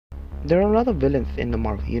There are a lot of villains in the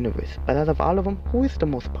Marvel Universe, but out of all of them, who is the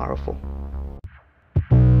most powerful?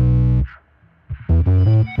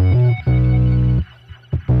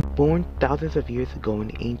 Born thousands of years ago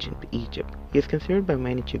in ancient Egypt, he is considered by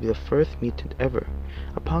many to be the first mutant ever.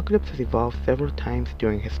 Apocalypse has evolved several times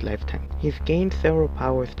during his lifetime. He has gained several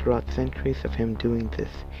powers throughout centuries of him doing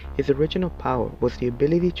this. His original power was the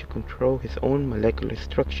ability to control his own molecular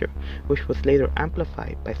structure, which was later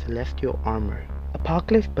amplified by celestial armor.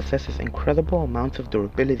 Apocalypse possesses incredible amounts of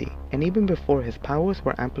durability, and even before his powers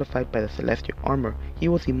were amplified by the celestial armor, he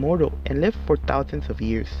was immortal and lived for thousands of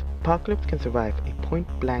years. Apocalypse can survive a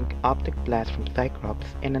point-blank optic blast from Cyclops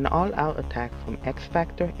and an all-out attack from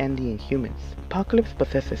X-Factor and the Inhumans. Apocalypse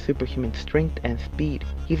possesses superhuman strength and speed.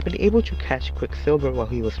 He's been able to catch Quicksilver while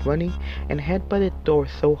he was running and headbutted Thor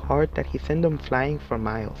so hard that he sent him flying for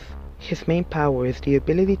miles. His main power is the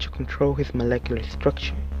ability to control his molecular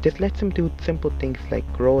structure. This lets him do simple things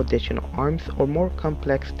like grow additional arms or more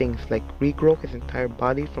complex things like regrow his entire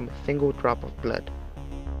body from a single drop of blood.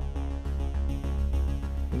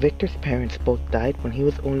 Victor's parents both died when he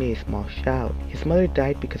was only a small child. His mother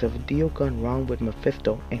died because of a deal gone wrong with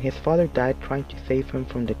Mephisto, and his father died trying to save him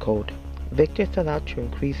from the Code. Victor set out to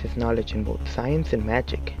increase his knowledge in both science and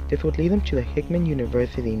magic. This would lead him to the Hickman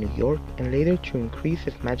University in New York, and later to increase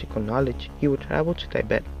his magical knowledge, he would travel to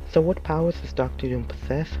Tibet. So what powers does Doctor Doom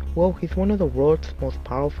possess? Well, he's one of the world's most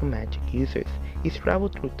powerful magic users. He's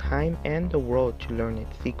traveled through time and the world to learn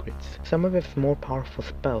its secrets. Some of his more powerful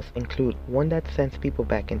spells include one that sends people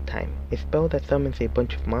back in time, a spell that summons a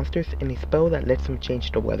bunch of monsters, and a spell that lets him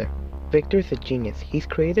change the weather. Victor is a genius. He's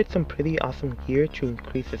created some pretty awesome gear to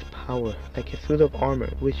increase his power, like his suit of armor,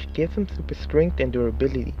 which gives him super strength and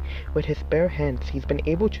durability. With his bare hands, he's been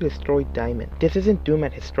able to destroy Diamond. This isn't Doom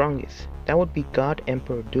at his strongest. That would be God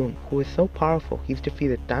Emperor Doom, who is so powerful he's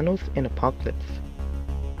defeated Thanos and Apocalypse.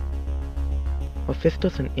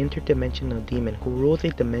 Mephisto's an interdimensional demon who rules a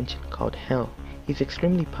dimension called Hell. He's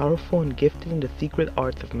extremely powerful and gifted in the secret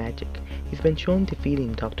arts of magic. He's been shown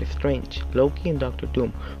defeating Doctor Strange, Loki, and Doctor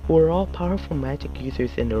Doom, who are all powerful magic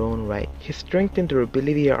users in their own right. His strength and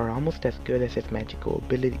durability are almost as good as his magical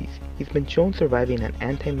abilities. He's been shown surviving an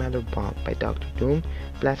antimatter bomb by Doctor Doom,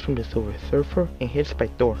 blast from the Silver Surfer, and hits by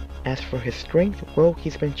Thor. As for his strength, well,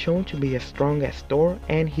 he's been shown to be as strong as Thor,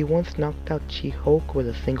 and he once knocked out She-Hulk with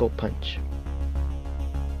a single punch.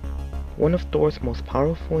 One of Thor's most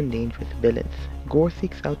powerful and dangerous villains, Gore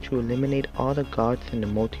seeks out to eliminate all the gods in the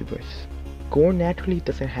multiverse. Gore naturally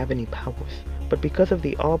doesn't have any powers, but because of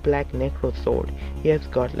the all-black Necro Sword, he has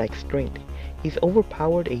godlike strength. He's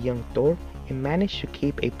overpowered a young Thor and managed to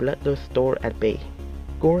keep a bloodless Thor at bay.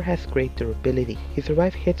 Gore has great durability. He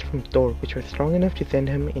survived hits from Thor which were strong enough to send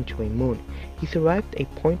him into a moon. He survived a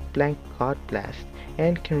point-blank God Blast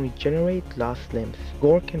and can regenerate lost limbs.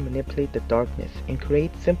 Gore can manipulate the darkness and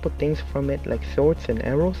create simple things from it like swords and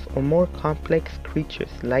arrows, or more complex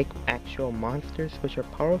creatures like actual monsters which are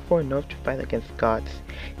powerful enough to fight against gods.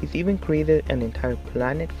 He's even created an entire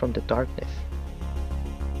planet from the darkness.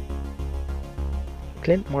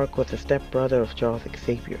 Clint Mark was the stepbrother of Charles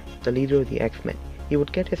Xavier, the leader of the X-Men. He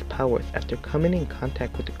would get his powers after coming in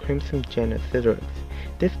contact with the Crimson Genocidals.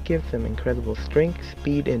 This gives him incredible strength,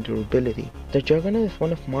 speed, and durability. The Juggernaut is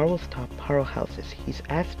one of Marvel's top powerhouses. He's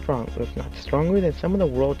as strong, if not stronger, than some of the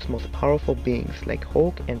world's most powerful beings like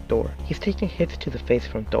Hulk and Thor. He's taken hits to the face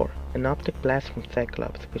from Thor, an optic blast from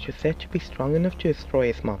Cyclops, which was said to be strong enough to destroy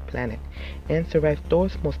a small planet, and survived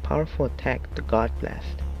Thor's most powerful attack, the God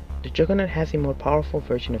Blast. The Juggernaut has a more powerful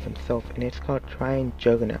version of himself, and it's called Triune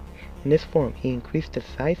Juggernaut. In this form, he increased his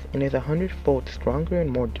size and is 100-fold stronger and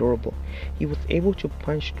more durable. He was able to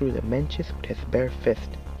punch through dimensions with his bare fist.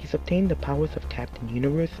 He's obtained the powers of Captain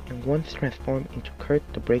Universe and once transformed into Kurt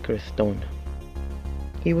the Breaker of Stone.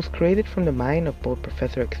 He was created from the mind of both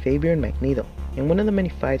Professor Xavier and Magneto. In one of the many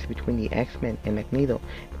fights between the X-Men and Magneto,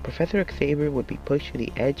 Professor Xavier would be pushed to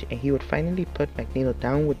the edge and he would finally put Magneto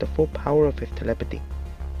down with the full power of his telepathy.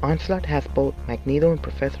 Onslaught has both Magneto and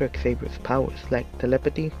Professor Xavier's powers, like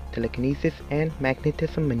telepathy, telekinesis, and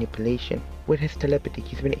magnetism manipulation. With his telepathy,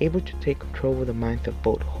 he's been able to take control of the minds of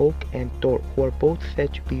both Hulk and Thor, who are both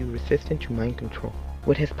said to be resistant to mind control.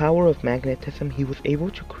 With his power of magnetism, he was able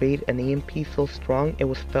to create an EMP so strong it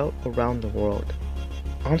was felt around the world.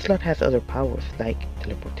 Onslaught has other powers like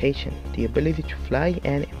teleportation, the ability to fly,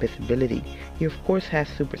 and invisibility. He of course has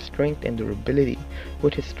super strength and durability.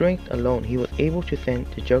 With his strength alone, he was able to send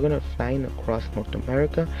the Juggernaut flying across North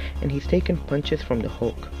America, and he's taken punches from the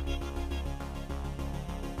Hulk.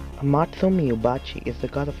 Amatsu Miyubachi is the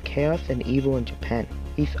god of chaos and evil in Japan.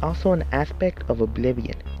 He's also an aspect of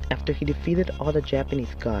oblivion. After he defeated all the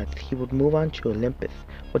Japanese gods, he would move on to Olympus.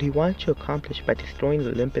 What he wanted to accomplish by destroying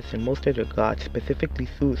Olympus and most other gods, specifically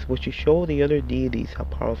Zeus, was to show the other deities how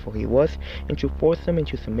powerful he was and to force them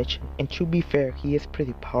into submission. And to be fair, he is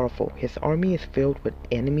pretty powerful. His army is filled with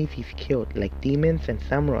enemies he's killed, like demons and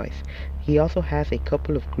samurais. He also has a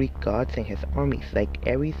couple of Greek gods in his armies, like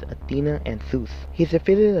Ares, Athena, and Zeus. He's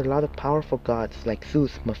defeated a lot of powerful gods like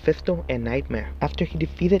Zeus, Mephisto, and Nightmare. After he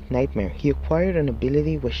defeated Nightmare, he acquired an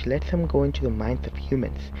ability which lets him go into the minds of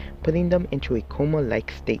humans, putting them into a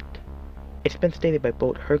coma-like state. It's been stated by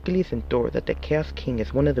both Hercules and Thor that the Chaos King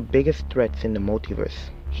is one of the biggest threats in the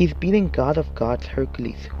multiverse. He's beaten God of Gods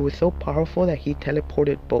Hercules, who is so powerful that he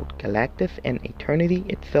teleported both Galactus and Eternity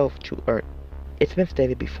itself to Earth. It's been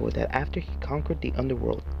stated before that after he conquered the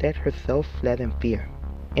underworld, Death herself fled in fear.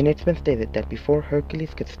 And it's been stated that before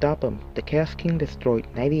Hercules could stop him, the Chaos King destroyed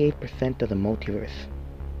 98% of the multiverse.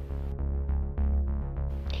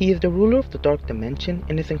 He is the ruler of the Dark Dimension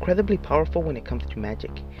and is incredibly powerful when it comes to magic.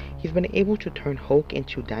 He's been able to turn Hulk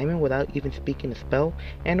into Diamond without even speaking a spell,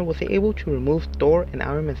 and was able to remove Thor and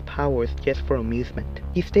Iron Man's powers just for amusement.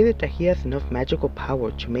 He stated that he has enough magical power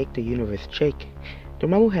to make the universe shake.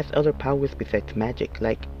 Dormammu has other powers besides magic,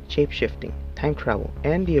 like shape-shifting, time travel,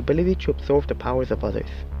 and the ability to absorb the powers of others.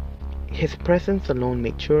 His presence alone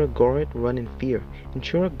made Shura-Gorath run in fear, and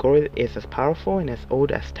Shura-Gorath is as powerful and as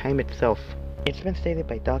old as time itself. It's been stated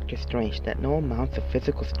by Doctor Strange that no amount of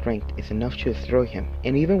physical strength is enough to destroy him,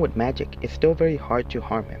 and even with magic, it's still very hard to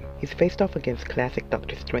harm him. He's faced off against classic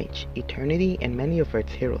Doctor Strange, Eternity, and many of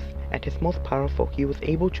Earth's heroes. At his most powerful, he was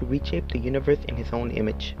able to reshape the universe in his own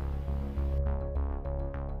image.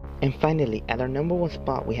 And finally, at our number 1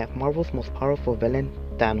 spot, we have Marvel's most powerful villain,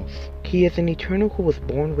 Thanos. He is an Eternal who was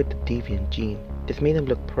born with the Deviant gene. This made him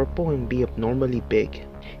look purple and be abnormally big.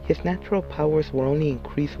 His natural powers were only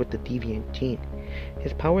increased with the Deviant gene.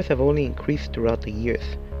 His powers have only increased throughout the years,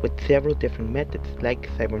 with several different methods like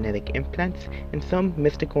cybernetic implants and some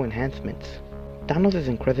mystical enhancements. Thanos is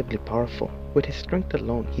incredibly powerful. With his strength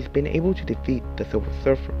alone, he's been able to defeat the Silver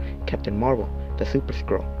Surfer, Captain Marvel, the Super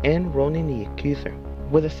Skrull, and Ronan the Accuser.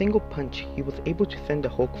 With a single punch, he was able to send the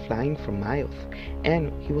Hulk flying for miles,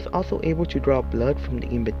 and he was also able to draw blood from the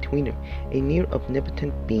In-Betweener, a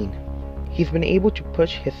near-omnipotent being. He's been able to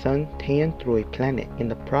push his son Thanos through a planet, in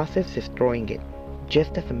the process destroying it.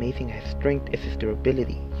 Just as amazing as his strength is his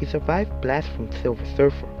durability. He survived blasts from Silver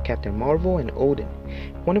Surfer, Captain Marvel, and Odin.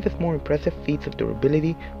 One of his more impressive feats of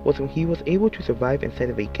durability was when he was able to survive inside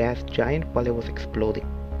of a gas giant while it was exploding.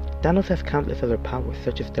 Thanos has countless other powers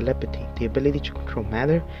such as telepathy, the ability to control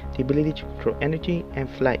matter, the ability to control energy, and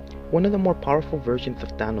flight. One of the more powerful versions of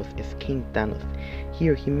Thanos is King Thanos.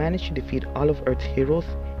 Here he managed to defeat all of Earth's heroes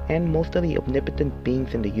and most of the omnipotent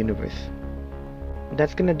beings in the universe.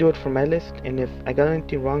 That's gonna do it for my list, and if I got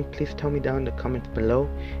anything wrong, please tell me down in the comments below.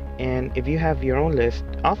 And if you have your own list,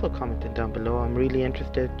 also comment it down below. I'm really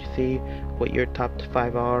interested to see what your top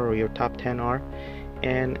 5 are or your top 10 are.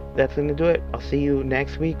 And that's gonna do it. I'll see you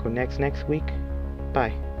next week or next week.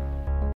 Bye.